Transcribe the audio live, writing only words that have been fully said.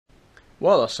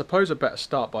Well, I suppose I better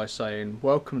start by saying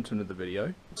welcome to another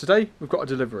video. Today we've got a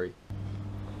delivery.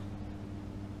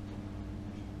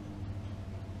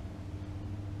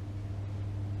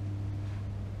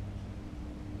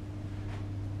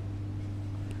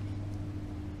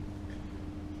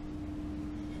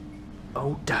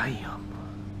 Oh damn.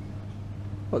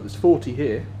 Well, there's 40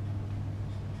 here.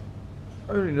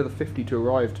 Only another 50 to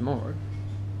arrive tomorrow.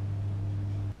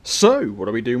 So, what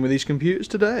are we doing with these computers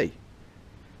today?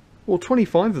 Well,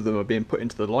 25 of them are being put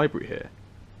into the library here.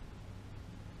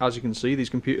 As you can see, these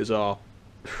computers are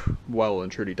well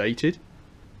and truly dated.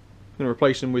 I'm going to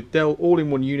replace them with Dell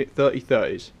all-in-one unit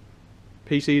 3030s.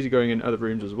 PCs are going in other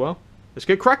rooms as well. Let's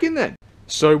get cracking then!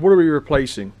 So, what are we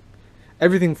replacing?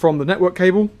 Everything from the network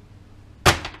cable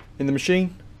in the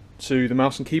machine to the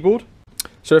mouse and keyboard.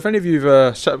 So if any of you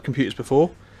have set up computers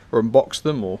before, or unboxed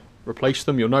them, or replaced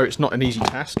them, you'll know it's not an easy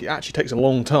task. It actually takes a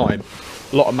long time,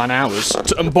 a lot of man hours,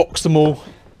 to unbox them all,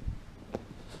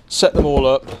 set them all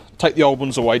up, take the old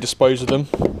ones away, dispose of them,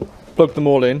 plug them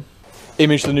all in,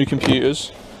 image the new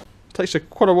computers. It takes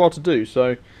quite a while to do,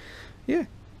 so yeah.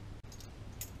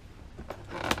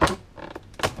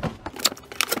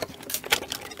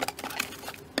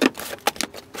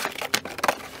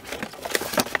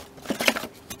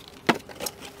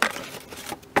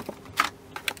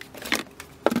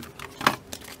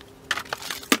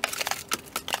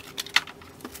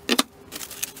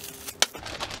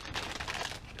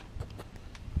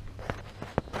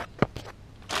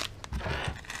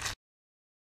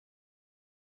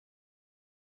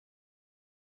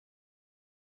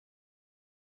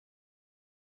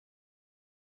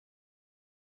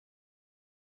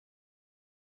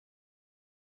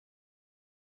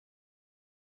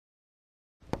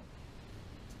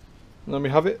 And then we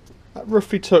have it. That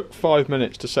roughly took 5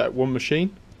 minutes to set up one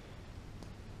machine.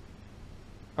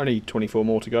 I need 24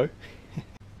 more to go.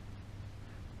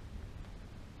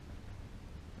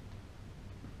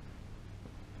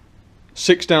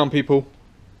 Six down, people.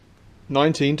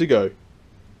 19 to go.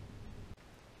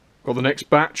 Got the next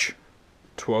batch.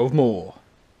 12 more.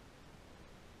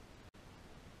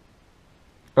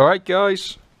 Alright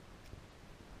guys.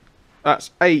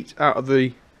 That's 8 out of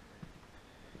the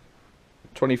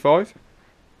 25.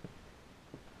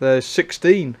 There's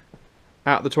 16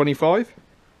 out of the 25.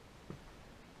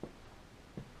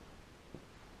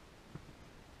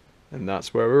 And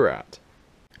that's where we're at.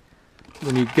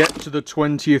 When you get to the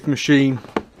 20th machine,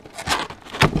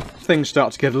 things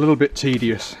start to get a little bit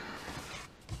tedious.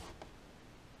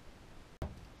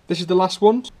 This is the last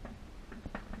one. So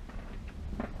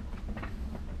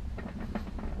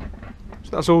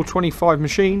that's all 25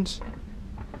 machines.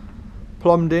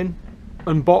 Plumbed in,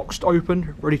 unboxed,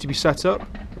 opened, ready to be set up.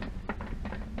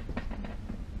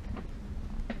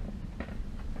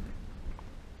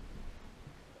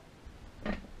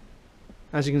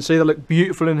 As you can see, they look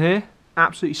beautiful in here.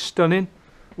 Absolutely stunning.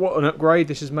 What an upgrade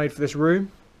this is made for this room.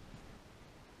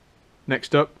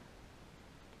 Next up,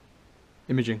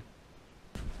 imaging.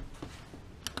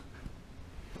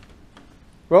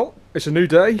 Well, it's a new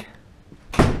day.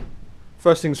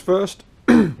 First things first,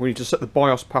 we need to set the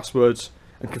BIOS passwords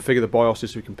and configure the BIOSes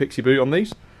so we can pixie boot on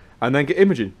these, and then get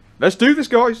imaging. Let's do this,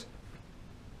 guys!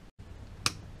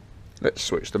 Let's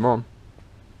switch them on.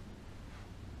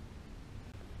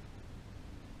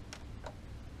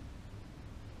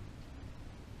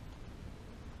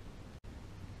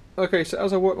 Okay, so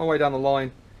as I work my way down the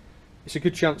line, it's a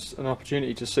good chance and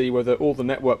opportunity to see whether all the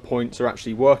network points are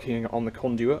actually working on the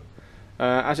conduit.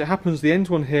 As it happens, the end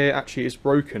one here actually is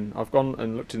broken. I've gone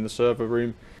and looked in the server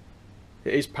room.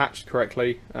 It is patched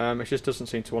correctly, it just doesn't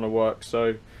seem to want to work,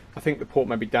 so I think the port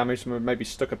may be damaged. Maybe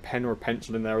stuck a pen or a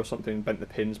pencil in there or something and bent the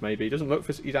pins maybe. It doesn't look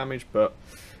physically damaged, but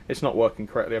it's not working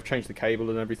correctly. I've changed the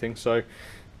cable and everything, so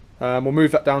we'll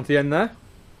move that down to the end there.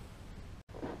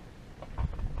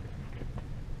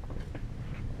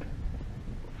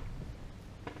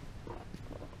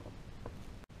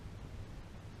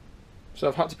 So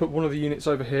I've had to put one of the units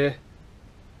over here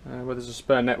where there's a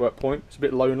spare network point. It's a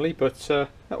bit lonely, but that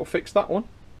will fix that one.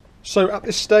 So at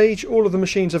this stage, all of the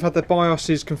machines have had their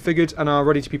BIOSes configured and are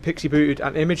ready to be pixie booted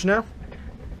and imaged now.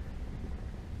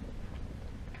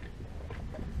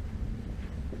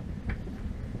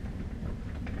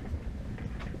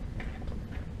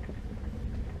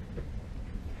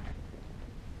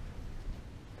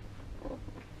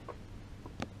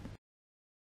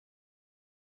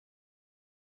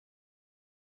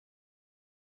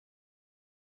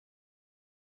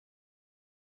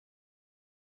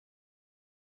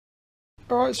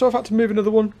 Alright, so I've had to move another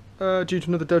one due to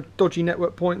another dodgy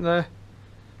network point there.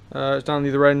 It's down the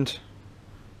other end.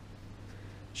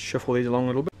 Shuffle these along a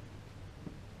little bit.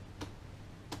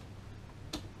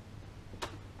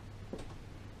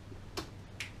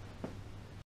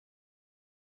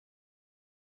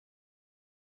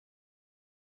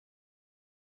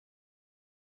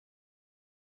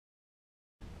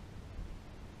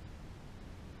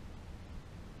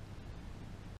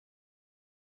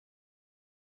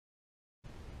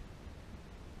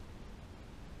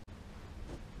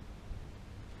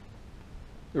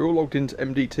 They're all logged into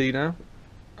MDT now.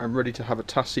 I'm ready to have a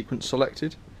task sequence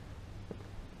selected.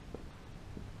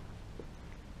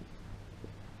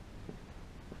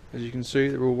 As you can see,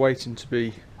 they're all waiting to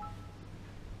be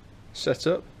set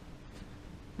up.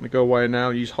 I'm going to go away now,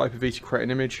 use Hyper-V to create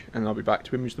an image, and I'll be back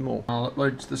to image them all. I'll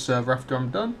upload to the server after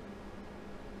I'm done.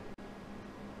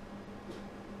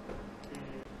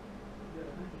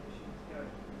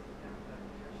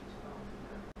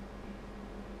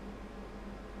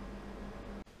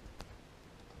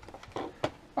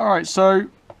 Alright, so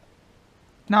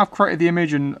now I've created the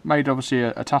image and made obviously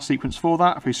a task sequence for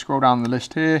that. If we scroll down the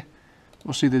list here,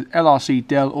 we'll see the LRC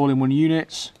Dell all-in-one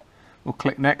units. We'll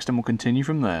click next and we'll continue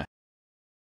from there.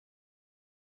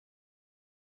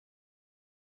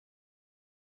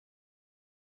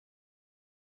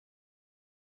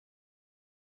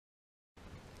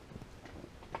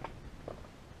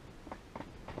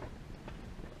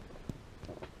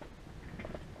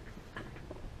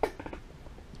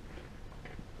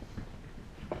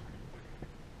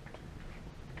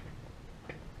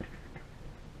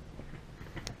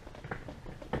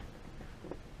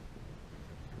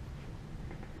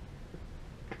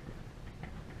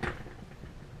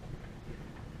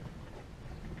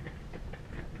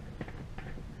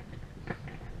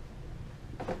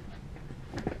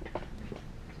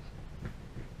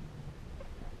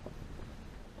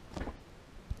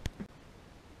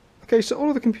 Okay, so all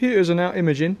of the computers are now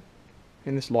imaging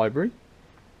in this library.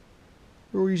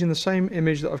 We're all using the same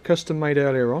image that I've custom made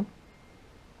earlier on.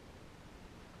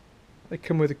 They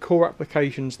come with the core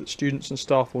applications that students and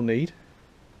staff will need,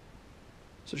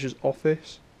 such as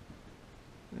Office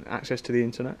and access to the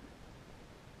internet.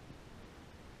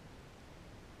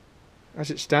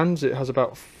 As it stands, it has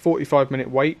about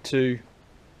 45-minute wait to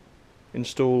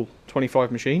install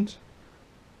 25 machines.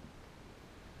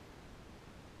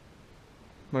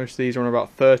 Most of these are on about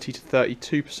 30 to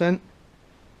 32%.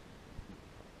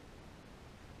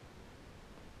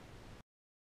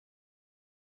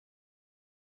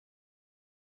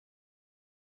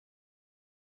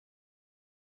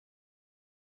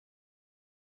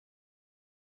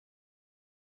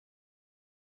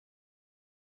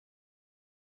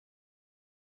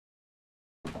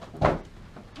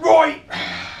 Right!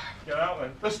 Get out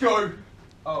then. Let's go!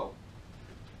 Oh.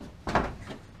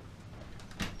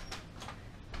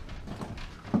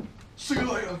 See you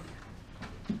later.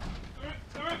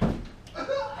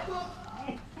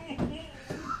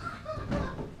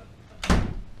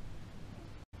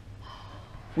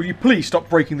 Will you please stop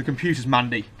breaking the computers,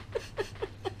 Mandy?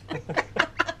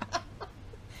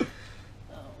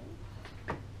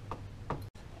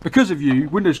 Because of you,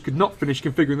 Windows could not finish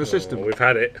configuring the system. We've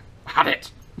had it. Had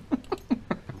it!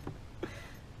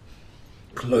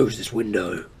 Close this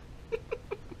window.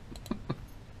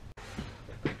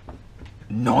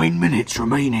 9 minutes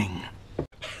remaining.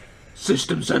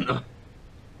 System center.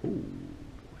 Ooh,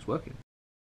 it's working.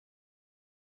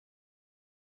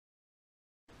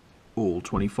 All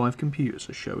 25 computers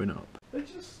are showing up. They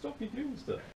just stop you doing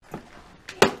stuff.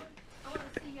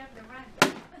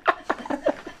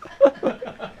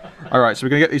 Alright, so we're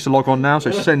going to get these to log on now.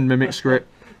 So send mimic script.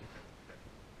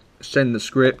 Send the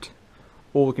script.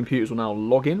 All the computers will now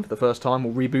log in for the first time.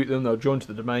 We'll reboot them. They'll join to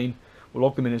the domain. We'll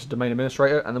log them in as a domain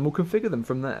administrator, and then we'll configure them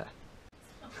from there.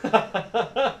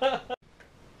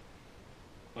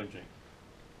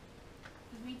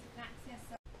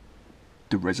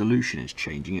 The resolution is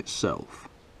changing itself.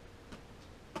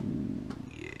 Ooh,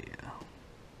 yeah.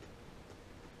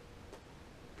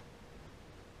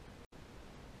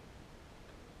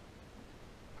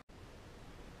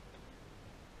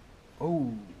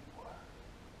 Oh,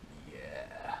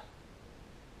 yeah.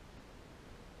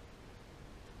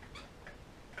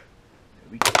 There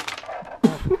we go.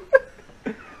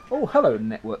 Oh, hello,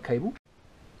 network cable.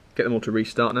 Get them all to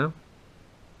restart now.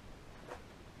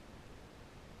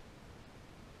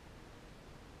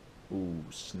 Ooh,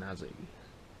 snazzy.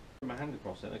 My hand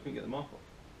across it, I couldn't get the mark off.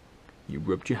 You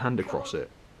rubbed your hand across it.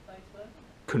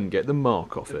 Couldn't get the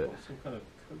mark off it. Some kind of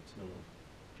coating on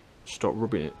it. Stop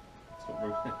rubbing it. Stop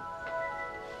rubbing it.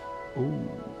 Ooh.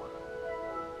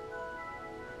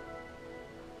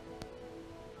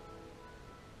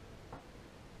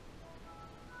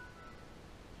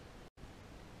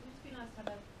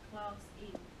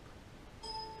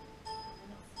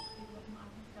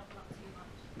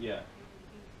 Yeah.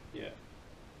 Yeah.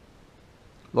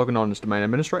 Logging on as domain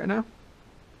administrator now,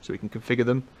 so we can configure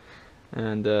them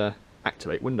and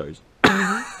activate Windows.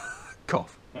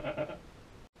 Cough.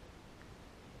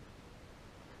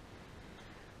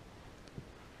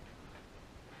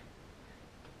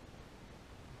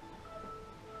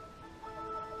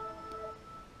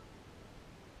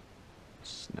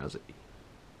 snazzy.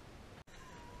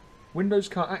 Windows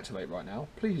can't activate right now.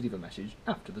 Please leave a message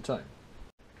after the tone.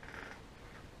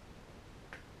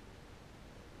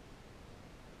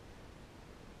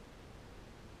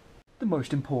 The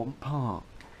most important part.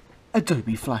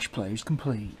 Adobe Flash Player is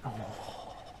complete.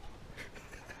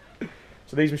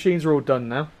 So these machines are all done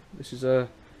now. This is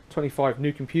 25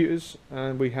 new computers,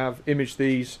 and we have imaged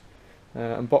these,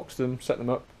 unboxed them, set them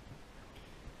up,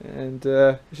 and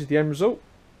this is the end result.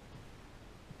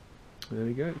 There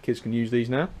we go. The kids can use these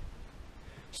now.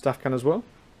 Staff can as well.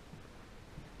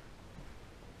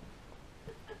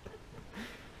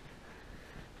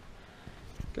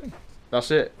 Okay,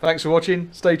 that's it. Thanks for watching.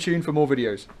 Stay tuned for more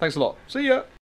videos. Thanks a lot. See ya.